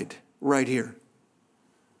satisfied right here.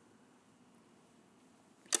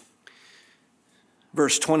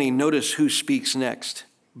 Verse 20, notice who speaks next.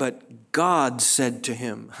 But God said to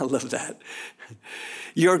him, I love that.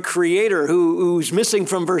 Your creator who's missing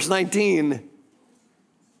from verse 19.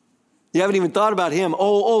 You haven't even thought about him.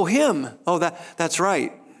 Oh, him. Oh, that's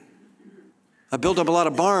right. I built up a lot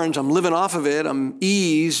of barns. I'm living off of it. I'm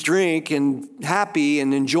ease, drink, and happy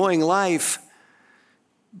and enjoying life.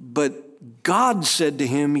 But God said to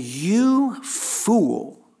him, you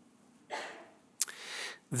fool,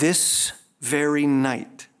 this very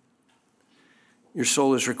night your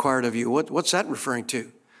soul is required of you. What's that referring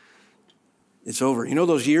to? It's over. You know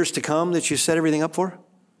those years to come that you set everything up for?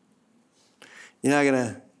 You're not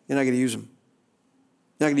gonna use them.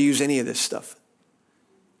 You're not gonna use any of this stuff.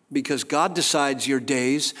 Because God decides your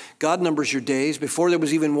days. God numbers your days. Before there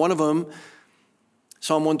was even one of them,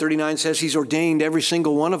 Psalm 139 says he's ordained every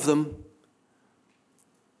single one of them.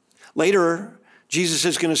 Later, Jesus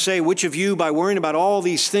is going to say, which of you, by worrying about all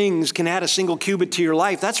these things, can add a single cubit to your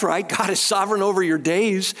life? That's right. God is sovereign over your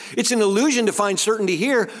days. It's an illusion to find certainty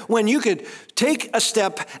here when you could take a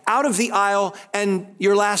step out of the aisle and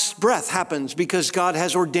your last breath happens because God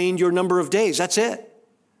has ordained your number of days. That's it.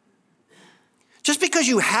 Just because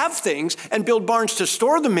you have things and build barns to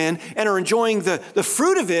store them in and are enjoying the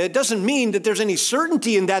fruit of it doesn't mean that there's any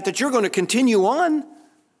certainty in that you're going to continue on.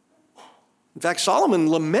 In fact, Solomon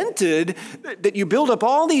lamented that you build up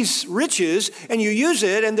all these riches and you use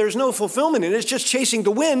it and there's no fulfillment in it. It's just chasing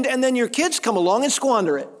the wind, and then your kids come along and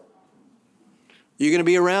squander it. You going to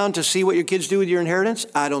be around to see what your kids do with your inheritance?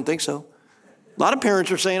 I don't think so. A lot of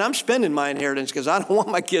parents are saying, I'm spending my inheritance because I don't want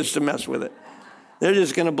my kids to mess with it. They're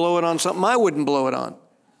just going to blow it on something I wouldn't blow it on.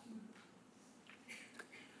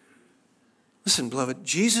 Listen, beloved,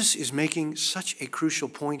 Jesus is making such a crucial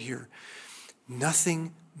point here.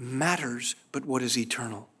 Nothing matters but what is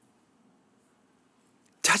eternal.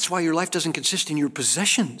 That's why your life doesn't consist in your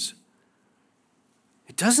possessions.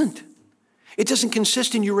 It doesn't. It doesn't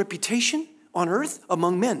consist in your reputation on earth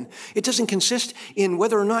among men. It doesn't consist in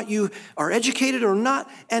whether or not you are educated or not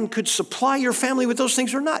and could supply your family with those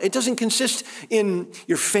things or not. It doesn't consist in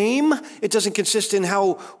your fame. It doesn't consist in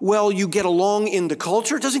how well you get along in the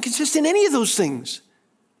culture. It doesn't consist in any of those things.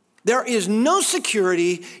 There is no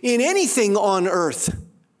security in anything on earth.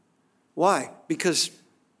 Why? Because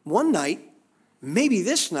one night, maybe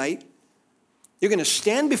this night, you're going to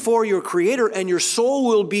stand before your Creator and your soul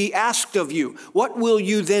will be asked of you. What will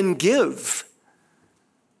you then give?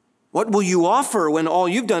 What will you offer when all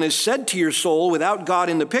you've done is said to your soul without God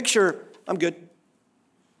in the picture, I'm good.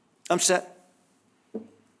 I'm set.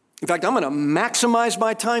 In fact, I'm going to maximize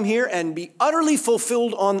my time here and be utterly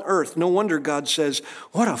fulfilled on earth. No wonder God says,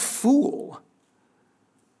 what a fool.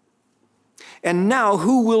 And now,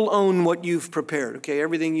 who will own what you've prepared? Okay,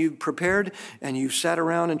 everything you've prepared and you've sat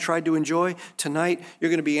around and tried to enjoy, tonight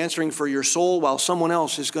you're going to be answering for your soul while someone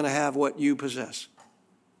else is going to have what you possess.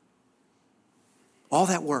 All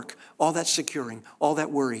that work, all that securing, all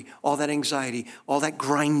that worry, all that anxiety, all that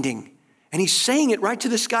grinding. And he's saying it right to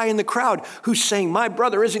this guy in the crowd who's saying, my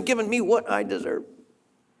brother isn't giving me what I deserve.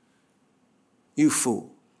 You fool.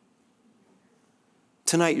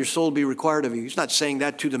 Tonight, your soul will be required of you. He's not saying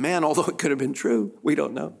that to the man, although it could have been true. We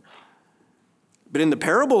don't know. But in the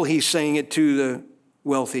parable, he's saying it to the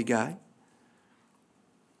wealthy guy.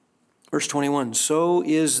 Verse 21, so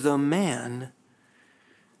is the man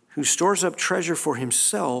who stores up treasure for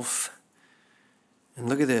himself, and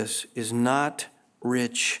look at this, is not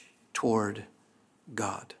rich toward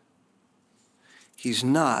God. He's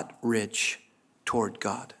not rich toward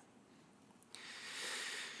God.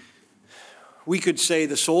 We could say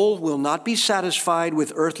the soul will not be satisfied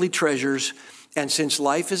with earthly treasures, and since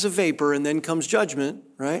life is a vapor and then comes judgment,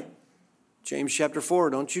 right? James chapter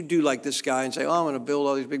 4, don't you do like this guy and say, I'm going to build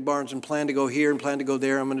all these big barns and plan to go here and plan to go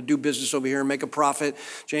there. I'm going to do business over here and make a profit.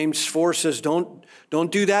 James 4 says, don't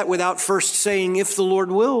do that without first saying, if the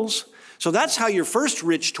Lord wills. So that's how you're first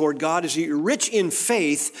rich toward God, is that you're rich in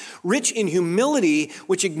faith, rich in humility,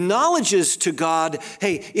 which acknowledges to God,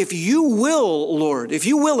 hey, if you will, Lord, if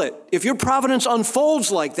you will it, if your providence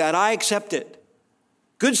unfolds like that, I accept it.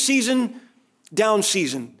 Good season, down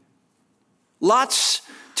season. Lots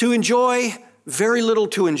to enjoy, very little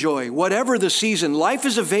to enjoy. Whatever the season, life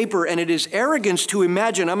is a vapor, and it is arrogance to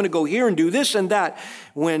imagine I'm going to go here and do this and that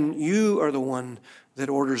when you are the one that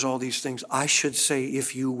orders all these things. I should say,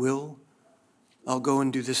 if you will, I'll go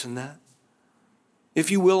and do this and that. If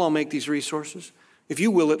you will, I'll make these resources. If you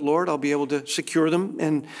will it, Lord, I'll be able to secure them.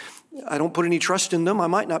 And I don't put any trust in them. I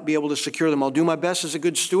might not be able to secure them. I'll do my best as a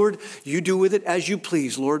good steward. You do with it as you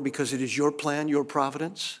please, Lord, because it is your plan, your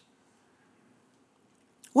providence.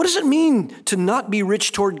 What does it mean to not be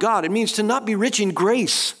rich toward God? It means to not be rich in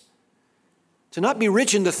grace. To not be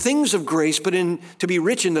rich in the things of grace, but to be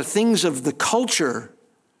rich in the things of the culture.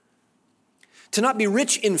 To not be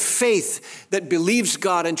rich in faith that believes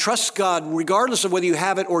God and trusts God regardless of whether you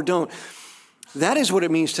have it or don't. That is what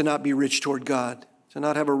it means to not be rich toward God. To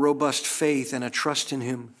not have a robust faith and a trust in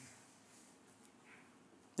Him.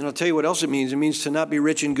 And I'll tell you what else it means. It means to not be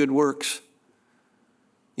rich in good works.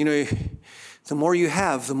 You know, the more you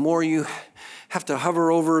have, the more you have to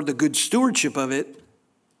hover over the good stewardship of it.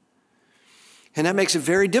 And that makes it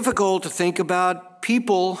very difficult to think about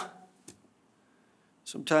people.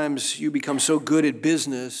 Sometimes you become so good at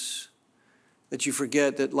business that you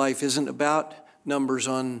forget that life isn't about numbers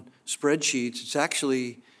on spreadsheets. It's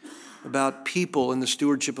actually about people and the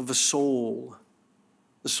stewardship of a soul.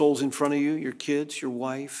 The souls in front of you, your kids, your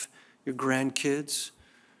wife, your grandkids,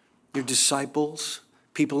 your disciples,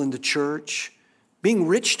 people in the church. Being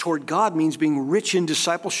rich toward God means being rich in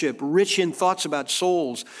discipleship, rich in thoughts about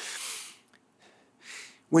souls.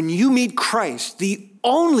 When you meet Christ, the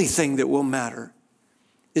only thing that will matter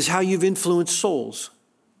is how you've influenced souls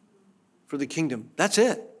for the kingdom. That's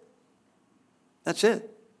it. That's it.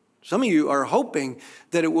 Some of you are hoping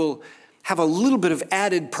that it will have a little bit of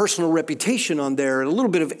added personal reputation on there, and a little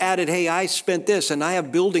bit of added, hey, I spent this, and I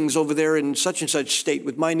have buildings over there in such and such state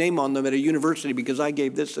with my name on them at a university because I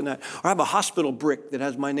gave this and that. Or I have a hospital brick that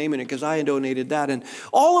has my name in it because I donated that. And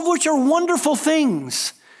all of which are wonderful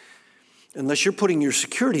things, unless you're putting your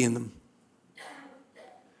security in them.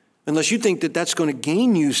 Unless you think that that's going to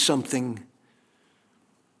gain you something.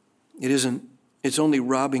 It isn't. It's only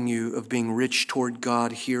robbing you of being rich toward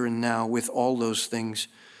God here and now with all those things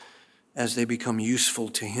as they become useful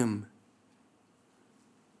to Him.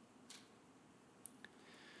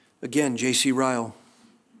 Again, J.C. Ryle.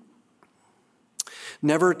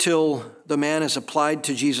 Never till the man is applied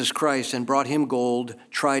to Jesus Christ and brought him gold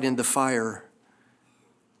tried in the fire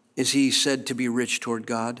is he said to be rich toward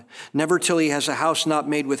God. Never till he has a house not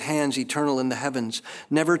made with hands, eternal in the heavens.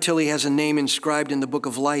 Never till he has a name inscribed in the book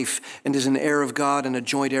of life and is an heir of God and a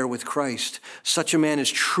joint heir with Christ. Such a man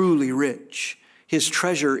is truly rich. His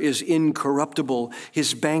treasure is incorruptible.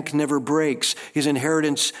 His bank never breaks. His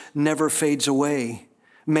inheritance never fades away.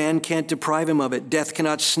 Man can't deprive him of it. Death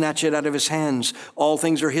cannot snatch it out of his hands. All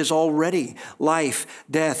things are his already. Life,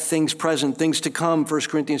 death, things present, things to come, 1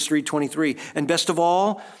 Corinthians 3:23. And best of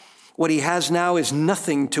all, what he has now is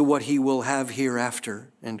nothing to what he will have hereafter,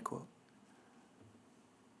 end quote.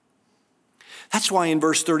 That's why in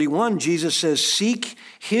verse 31, Jesus says, seek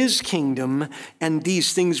his kingdom and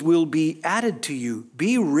these things will be added to you.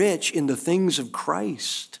 Be rich in the things of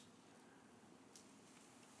Christ.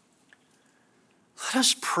 Let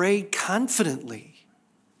us pray confidently,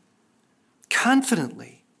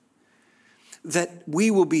 that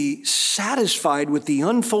we will be satisfied with the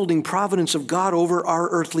unfolding providence of God over our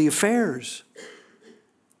earthly affairs.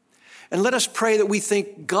 And let us pray that we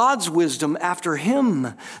think God's wisdom after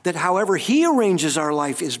him, that however he arranges our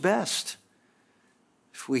life is best.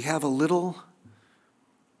 If we have a little,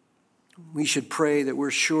 we should pray that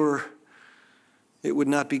we're sure it would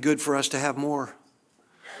not be good for us to have more.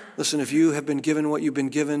 Listen, if you have been given what you've been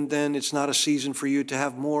given, then it's not a season for you to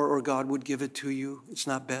have more, or God would give it to you. It's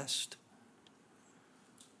not best.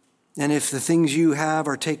 And if the things you have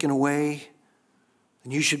are taken away,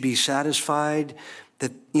 then you should be satisfied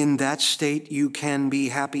that in that state you can be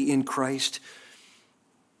happy in Christ.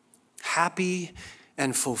 Happy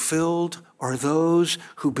and fulfilled are those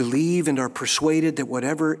who believe and are persuaded that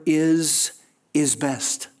whatever is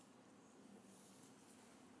best.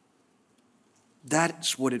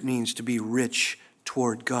 That's what it means to be rich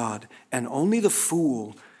toward God. And only the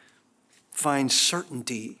fool finds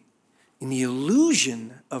certainty in the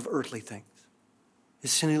illusion of earthly things.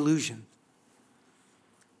 It's an illusion.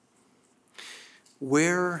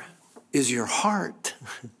 Where is your heart?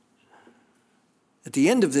 At the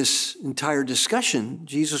end of this entire discussion,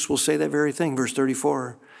 Jesus will say that very thing, verse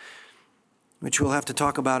 34, which we'll have to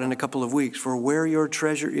talk about in a couple of weeks. For where your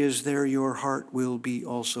treasure is, there your heart will be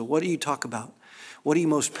also. What do you talk about? What are you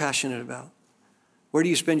most passionate about? Where do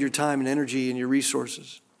you spend your time and energy and your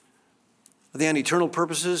resources? Are they on eternal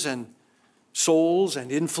purposes and souls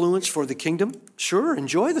and influence for the kingdom? Sure,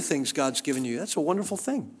 enjoy the things God's given you. That's a wonderful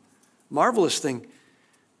thing, marvelous thing.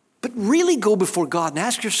 But really go before God and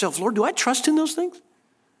ask yourself, Lord, do I trust in those things?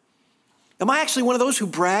 Am I actually one of those who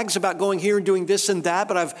brags about going here and doing this and that,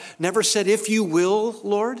 but I've never said, if you will,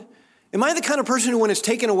 Lord? Am I the kind of person who, when it's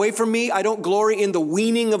taken away from me, I don't glory in the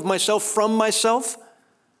weaning of myself from myself?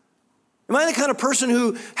 Am I the kind of person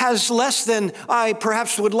who has less than I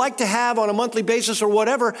perhaps would like to have on a monthly basis or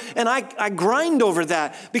whatever, and I grind over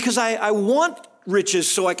that because I want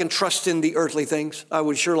riches so I can trust in the earthly things? I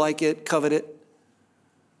would sure like it, covet it.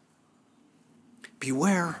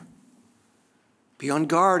 Beware. Be on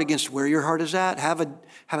guard against where your heart is at. Have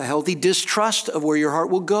a healthy distrust of where your heart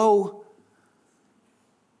will go.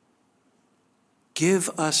 Give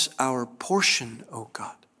us our portion, O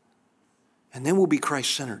God. And then we'll be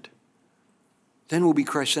Christ-centered.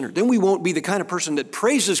 Then we won't be the kind of person that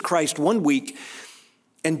praises Christ one week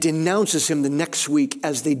and denounces him the next week,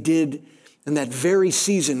 as they did in that very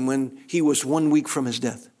season when he was 1 week from his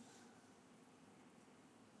death.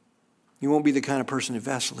 You won't be the kind of person that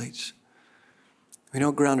vacillates. We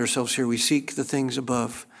don't ground ourselves here. We seek the things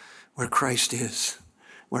above where Christ is,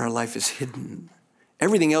 where our life is hidden.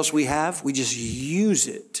 Everything else we have, we just use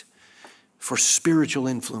it for spiritual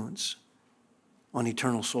influence on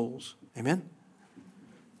eternal souls. Amen?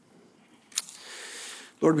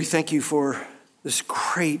 Lord, we thank you for this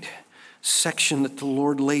great section that the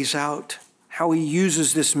Lord lays out, how he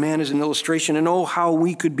uses this man as an illustration, and oh, how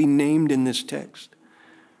we could be named in this text.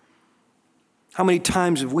 How many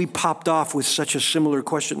times have we popped off with such a similar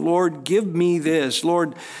question? Lord, give me this.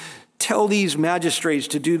 Lord, tell these magistrates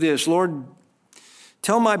to do this. Lord,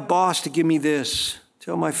 tell my boss to give me this.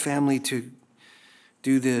 Tell my family to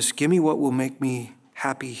do this. Give me what will make me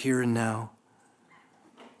happy here and now.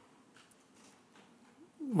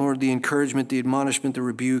 Lord, the encouragement, the admonishment, the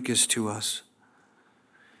rebuke is to us.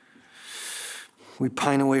 We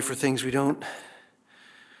pine away for things we don't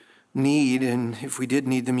need, and if we did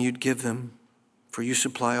need them, you'd give them, for you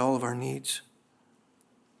supply all of our needs.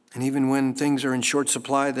 And even when things are in short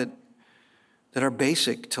supply that are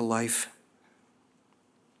basic to life,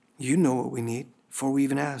 you know what we need before we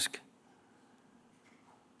even ask.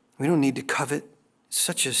 We don't need to covet. It's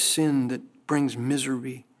such a sin that brings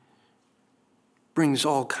misery, brings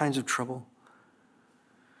all kinds of trouble.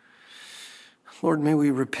 Lord, may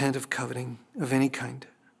we repent of coveting of any kind.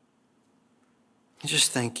 And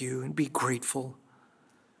just thank you and be grateful.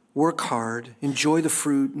 Work hard. Enjoy the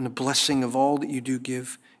fruit and the blessing of all that you do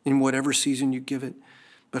give in whatever season you give it.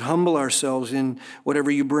 But humble ourselves in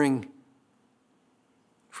whatever you bring.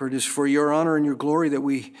 For it is for your honor and your glory that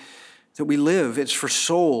we live. It's for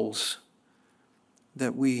souls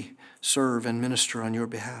that we serve and minister on your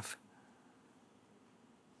behalf.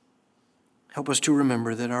 Help us to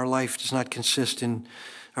remember that our life does not consist in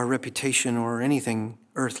our reputation or anything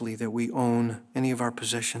earthly that we own, any of our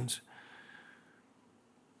possessions.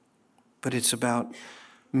 But it's about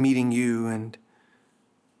meeting you and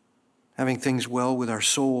having things well with our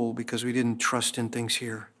soul because we didn't trust in things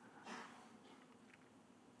here.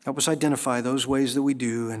 Help us identify those ways that we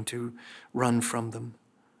do and to run from them.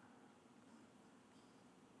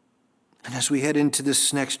 And as we head into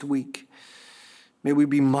this next week, may we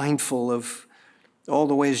be mindful of all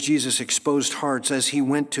the ways Jesus exposed hearts as he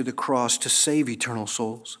went to the cross to save eternal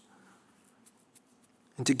souls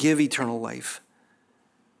and to give eternal life.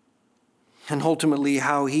 And ultimately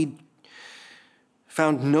how he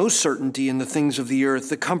found no certainty in the things of the earth,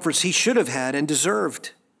 the comforts he should have had and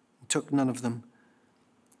deserved, and took none of them.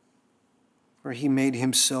 For he made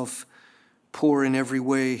himself poor in every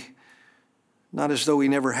way, not as though he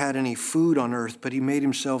never had any food on earth, but he made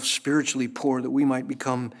himself spiritually poor that we might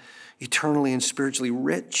become eternally and spiritually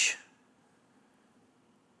rich.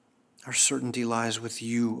 Our certainty lies with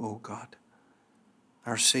you, O God,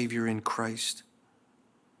 our Savior in Christ.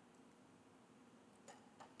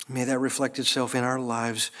 May that reflect itself in our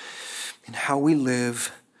lives, in how we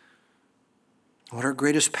live, what our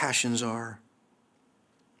greatest passions are.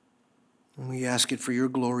 And we ask it for your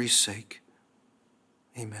glory's sake.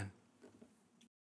 Amen.